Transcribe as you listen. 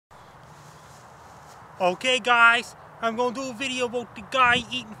Okay guys, I'm gonna do a video about the guy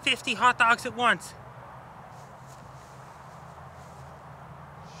eating 50 hot dogs at once.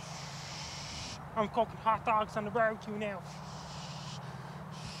 I'm cooking hot dogs on the barbecue now.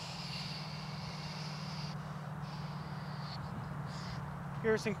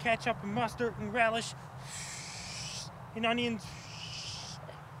 Here's some ketchup and mustard and relish and onions.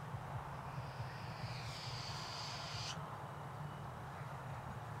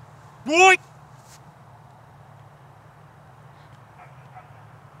 Boy!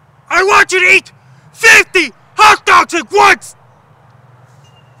 I want you to eat 50 hot dogs at once!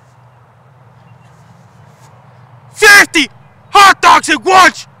 50 hot dogs at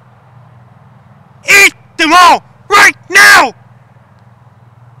once! Eat them all right now!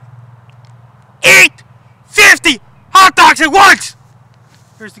 Eat 50 hot dogs at once!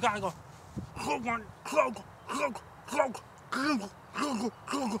 Here's the guy going.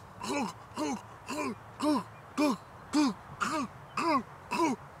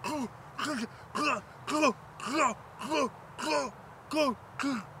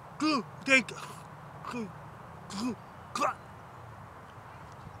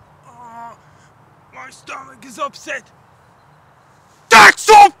 My stomach is upset. That's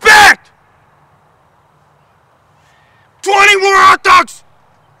so bad! 20 more hot dogs!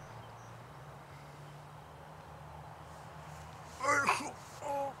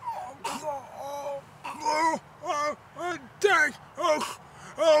 Dang!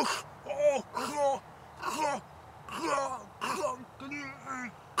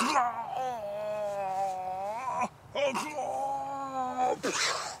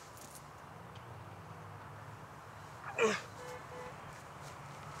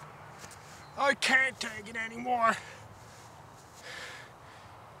 I can't take it anymore.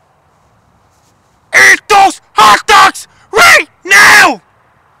 Eat those hot dogs right now!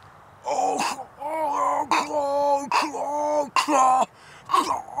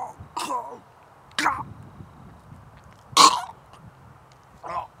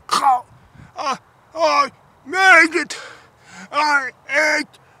 I made it! I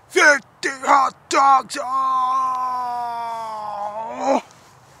ate 50 hot dogs! Oh,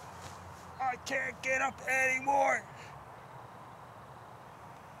 I can't get up anymore!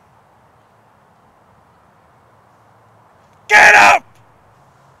 Get up!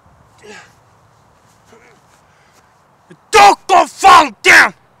 Don't go fall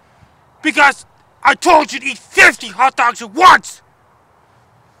down! Because I told you to eat 50 hot dogs at once!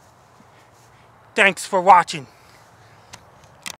 Thanks for watching.